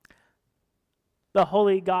The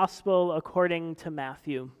Holy Gospel according to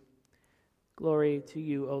Matthew. Glory to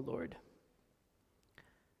you, O Lord.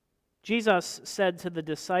 Jesus said to the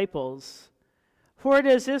disciples, "For it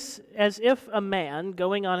is as if a man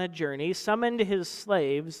going on a journey summoned his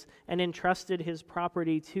slaves and entrusted his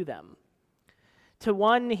property to them. To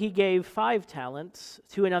one he gave 5 talents,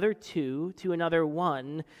 to another 2, to another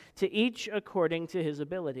 1, to each according to his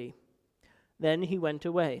ability. Then he went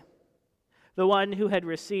away. The one who had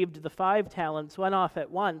received the 5 talents went off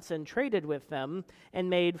at once and traded with them and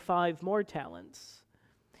made 5 more talents.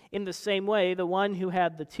 In the same way, the one who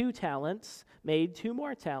had the 2 talents made 2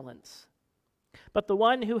 more talents. But the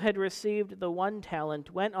one who had received the 1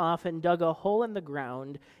 talent went off and dug a hole in the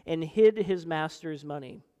ground and hid his master's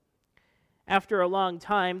money. After a long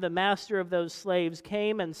time, the master of those slaves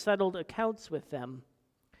came and settled accounts with them.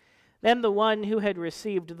 Then the one who had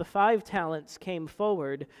received the 5 talents came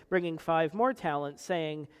forward, bringing 5 more talents,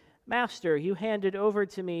 saying, 'Master, you handed over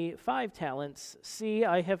to me 5 talents. See,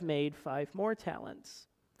 I have made 5 more talents.'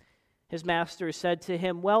 His master said to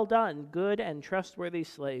him, 'Well done, good and trustworthy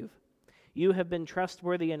slave. You have been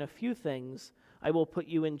trustworthy in a few things. I will put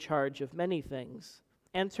you in charge of many things.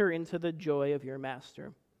 Enter into the joy of your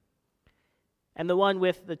master.' And the one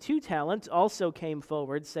with the 2 talents also came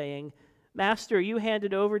forward, saying, 'Master, you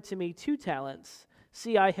handed over to me 2 talents.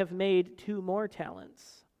 See, I have made 2 more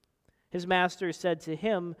talents.' His master said to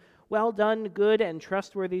him, 'Well done, good and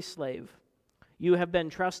trustworthy slave. You have been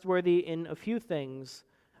trustworthy in a few things.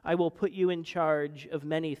 I will put you in charge of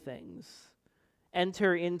many things.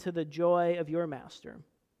 Enter into the joy of your master.'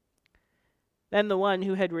 Then the one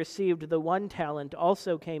who had received the 1 talent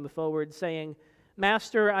also came forward, saying,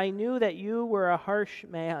 'Master, I knew that you were a harsh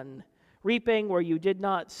man, reaping where you did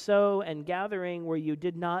not sow and gathering where you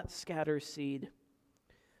did not scatter seed.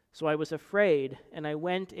 So I was afraid, and I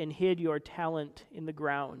went and hid your talent in the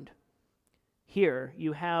ground. Here,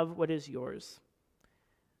 you have what is yours.'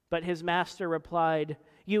 But his master replied,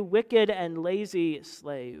 'You wicked and lazy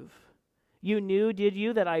slave. You knew, did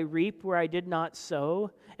you, that I reap where I did not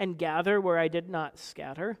sow and gather where I did not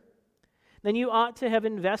scatter? Then you ought to have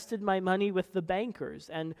invested my money with the bankers,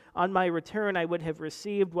 and on my return I would have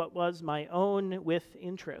received what was my own with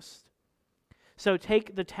interest. So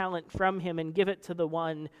take the talent from him and give it to the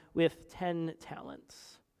one with 10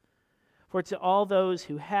 talents. For to all those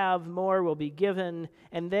who have, more will be given,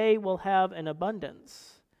 and they will have an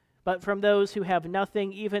abundance. But from those who have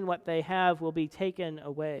nothing, even what they have will be taken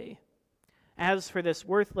away. As for this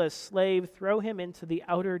worthless slave, throw him into the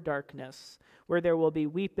outer darkness, where there will be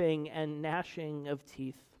weeping and gnashing of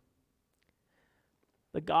teeth.'"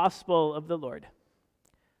 The Gospel of the Lord.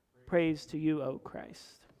 Praise to you, O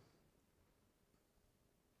Christ.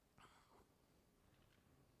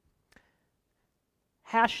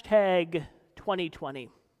 Hashtag 2020.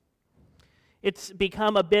 It's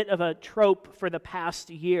become a bit of a trope for the past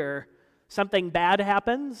year. Something bad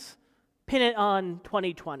happens, pin it on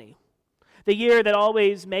 2020. The year that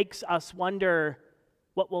always makes us wonder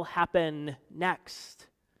what will happen next.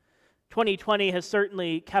 2020 has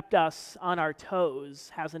certainly kept us on our toes,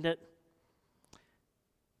 hasn't it?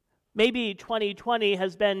 Maybe 2020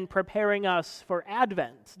 has been preparing us for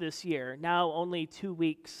Advent this year, now only 2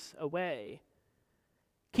 weeks away.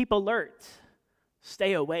 Keep alert,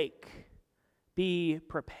 stay awake, be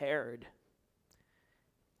prepared.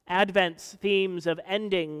 Advent's themes of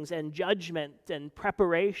endings and judgment and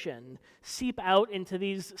preparation seep out into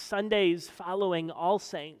these Sundays following All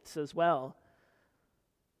Saints as well.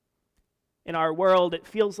 In our world, it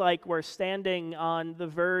feels like we're standing on the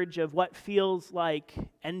verge of what feels like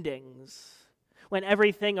endings, when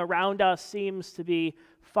everything around us seems to be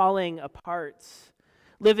falling apart,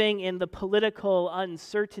 living in the political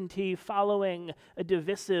uncertainty following a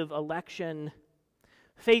divisive election,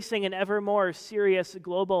 facing an ever more serious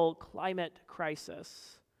global climate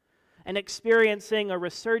crisis, and experiencing a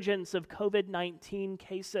resurgence of COVID-19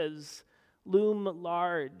 cases loom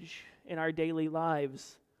large in our daily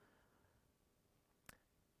lives.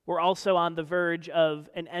 We're also on the verge of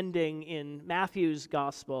an ending in Matthew's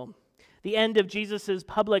gospel, the end of Jesus'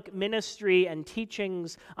 public ministry and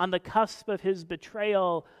teachings on the cusp of his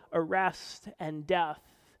betrayal, arrest, and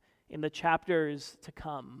death in the chapters to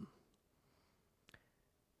come.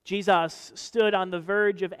 Jesus stood on the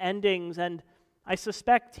verge of endings, and I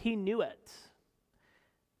suspect he knew it.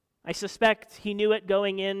 I suspect he knew it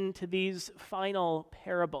going into these final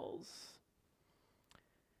parables.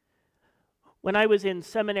 When I was in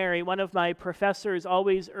seminary, one of my professors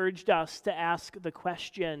always urged us to ask the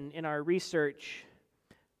question in our research,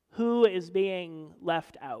 who is being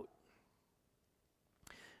left out?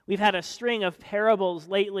 We've had a string of parables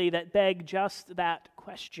lately that beg just that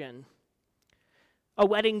question. A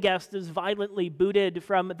wedding guest is violently booted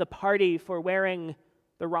from the party for wearing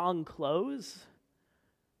the wrong clothes.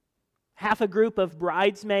 Half a group of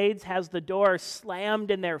bridesmaids has the door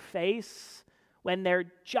slammed in their face when they're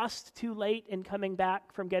just too late in coming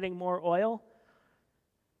back from getting more oil.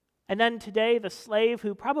 And then today, the slave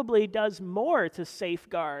who probably does more to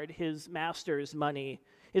safeguard his master's money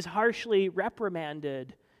is harshly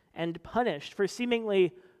reprimanded and punished for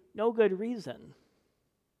seemingly no good reason.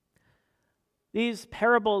 These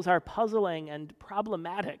parables are puzzling and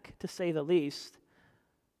problematic, to say the least.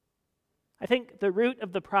 I think the root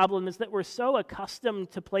of the problem is that we're so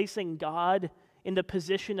accustomed to placing God in the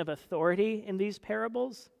position of authority in these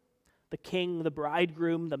parables, the king, the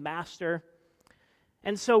bridegroom, the master.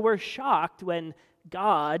 And so we're shocked when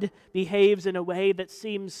God behaves in a way that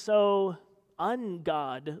seems so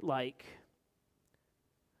un-God-like.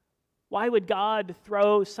 Why would God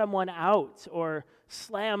throw someone out or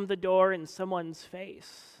slam the door in someone's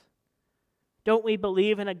face? Don't we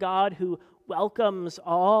believe in a God who welcomes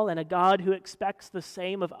all and a God who expects the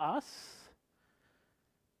same of us?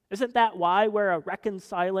 Isn't that why we're a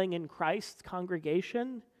reconciling in Christ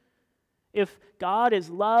congregation? If God is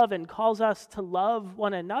love and calls us to love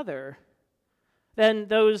one another, then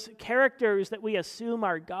those characters that we assume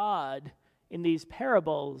are God in these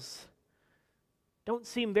parables don't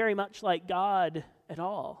seem very much like God at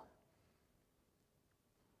all.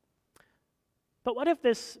 But what if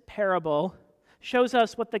this parable shows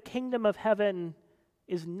us what the kingdom of heaven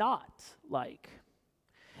is not like?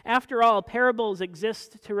 After all, parables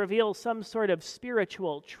exist to reveal some sort of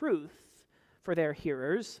spiritual truth for their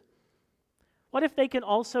hearers. What if they can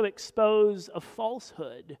also expose a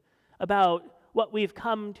falsehood about what we've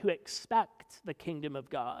come to expect the kingdom of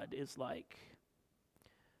God is like?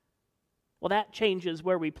 Well, that changes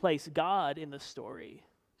where we place God in the story,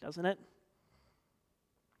 doesn't it?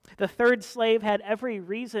 The third slave had every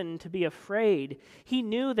reason to be afraid. He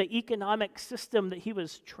knew the economic system that he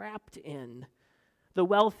was trapped in. The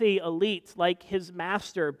wealthy elite, like his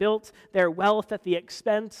master, built their wealth at the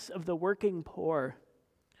expense of the working poor.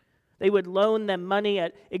 They would loan them money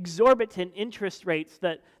at exorbitant interest rates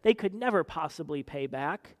that they could never possibly pay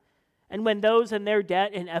back. And when those in their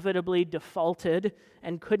debt inevitably defaulted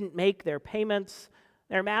and couldn't make their payments,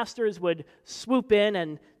 their masters would swoop in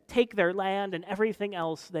and take their land and everything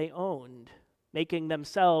else they owned, making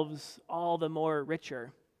themselves all the more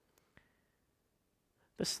richer.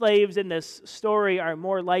 The slaves in this story are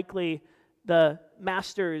more likely the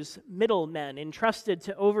master's middlemen, entrusted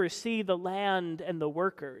to oversee the land and the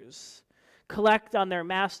workers, collect on their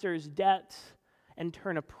master's debt, and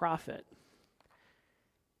turn a profit.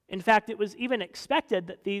 In fact, it was even expected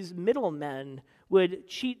that these middlemen would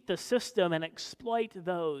cheat the system and exploit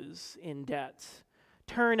those in debt,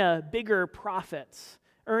 turn a bigger profit,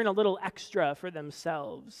 earn a little extra for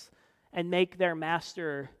themselves, and make their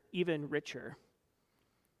master even richer.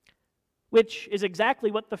 Which is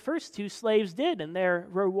exactly what the first two slaves did, and they're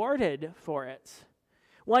rewarded for it.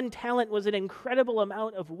 One talent was an incredible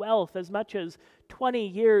amount of wealth, as much as 20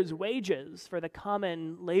 years' wages for the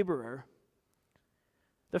common laborer.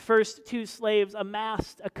 The first two slaves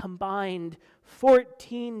amassed a combined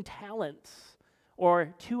 14 talents,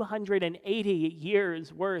 or 280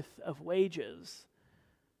 years' worth of wages.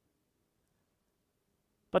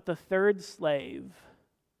 But the third slave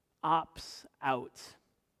opts out.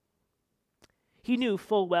 He knew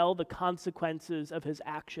full well the consequences of his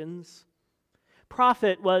actions.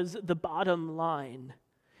 Profit was the bottom line.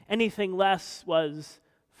 Anything less was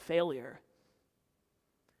failure.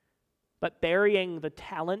 But burying the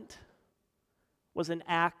talent was an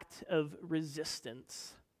act of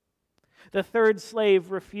resistance. The third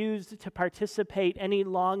slave refused to participate any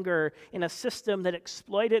longer in a system that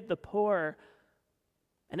exploited the poor,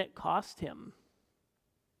 and it cost him.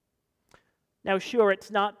 Now, sure,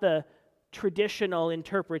 it's not the traditional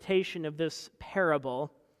interpretation of this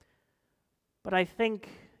parable, but I think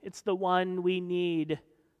it's the one we need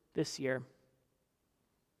this year.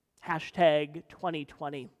 Hashtag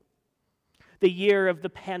 2020. The year of the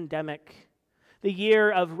pandemic, the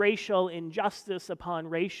year of racial injustice upon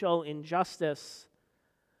racial injustice,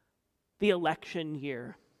 the election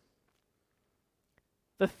year.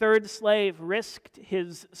 The third slave risked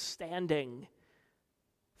his standing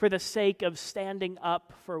for the sake of standing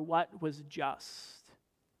up for what was just.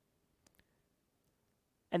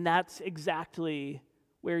 And that's exactly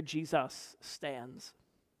where Jesus stands.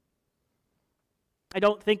 I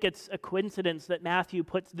don't think it's a coincidence that Matthew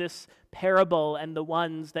puts this parable and the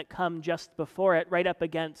ones that come just before it right up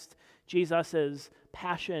against Jesus'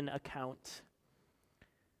 passion account.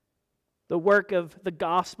 The work of the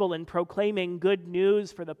gospel in proclaiming good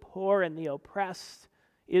news for the poor and the oppressed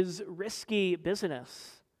is risky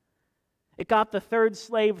business. It got the third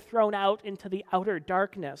slave thrown out into the outer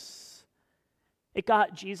darkness. It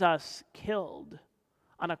got Jesus killed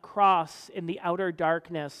on a cross in the outer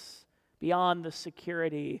darkness beyond the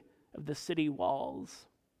security of the city walls.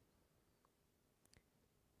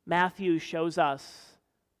 Matthew shows us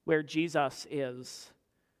where Jesus is.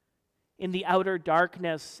 In the outer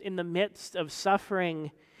darkness, in the midst of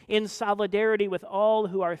suffering, in solidarity with all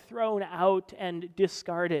who are thrown out and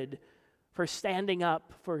discarded for standing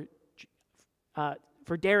up, for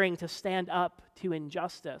daring to stand up to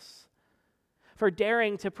injustice, for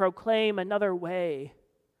daring to proclaim another way,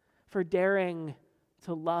 for daring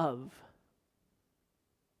to love.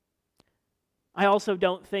 I also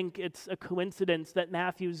don't think it's a coincidence that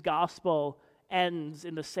Matthew's gospel ends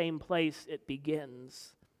in the same place it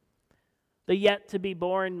begins. The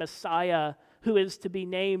yet-to-be-born Messiah, who is to be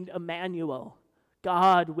named Emmanuel,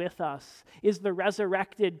 God with us, is the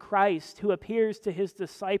resurrected Christ who appears to his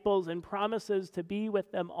disciples and promises to be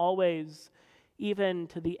with them always, even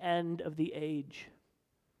to the end of the age.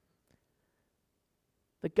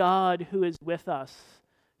 The God who is with us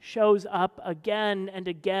shows up again and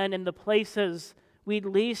again in the places we'd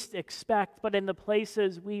least expect, but in the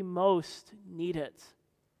places we most need it.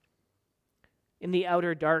 In the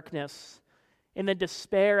outer darkness, in the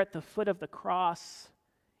despair at the foot of the cross,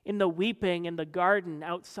 in the weeping in the garden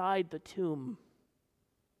outside the tomb.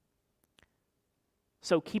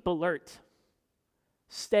 So keep alert,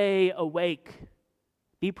 stay awake,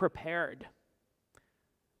 be prepared.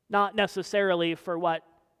 Not necessarily for what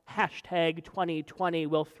hashtag 2020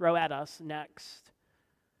 will throw at us next.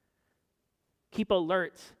 Keep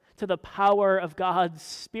alert to the power of God's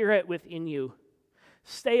Spirit within you.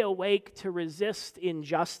 Stay awake to resist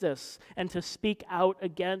injustice and to speak out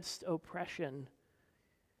against oppression.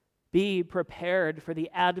 Be prepared for the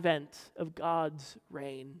advent of God's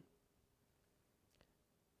reign.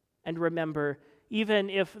 And remember, even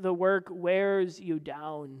if the work wears you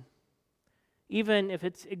down, even if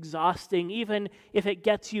it's exhausting, even if it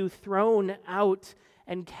gets you thrown out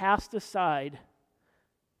and cast aside,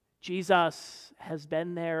 Jesus has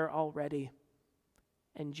been there already.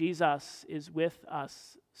 And Jesus is with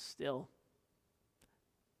us still.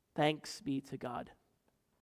 Thanks be to God.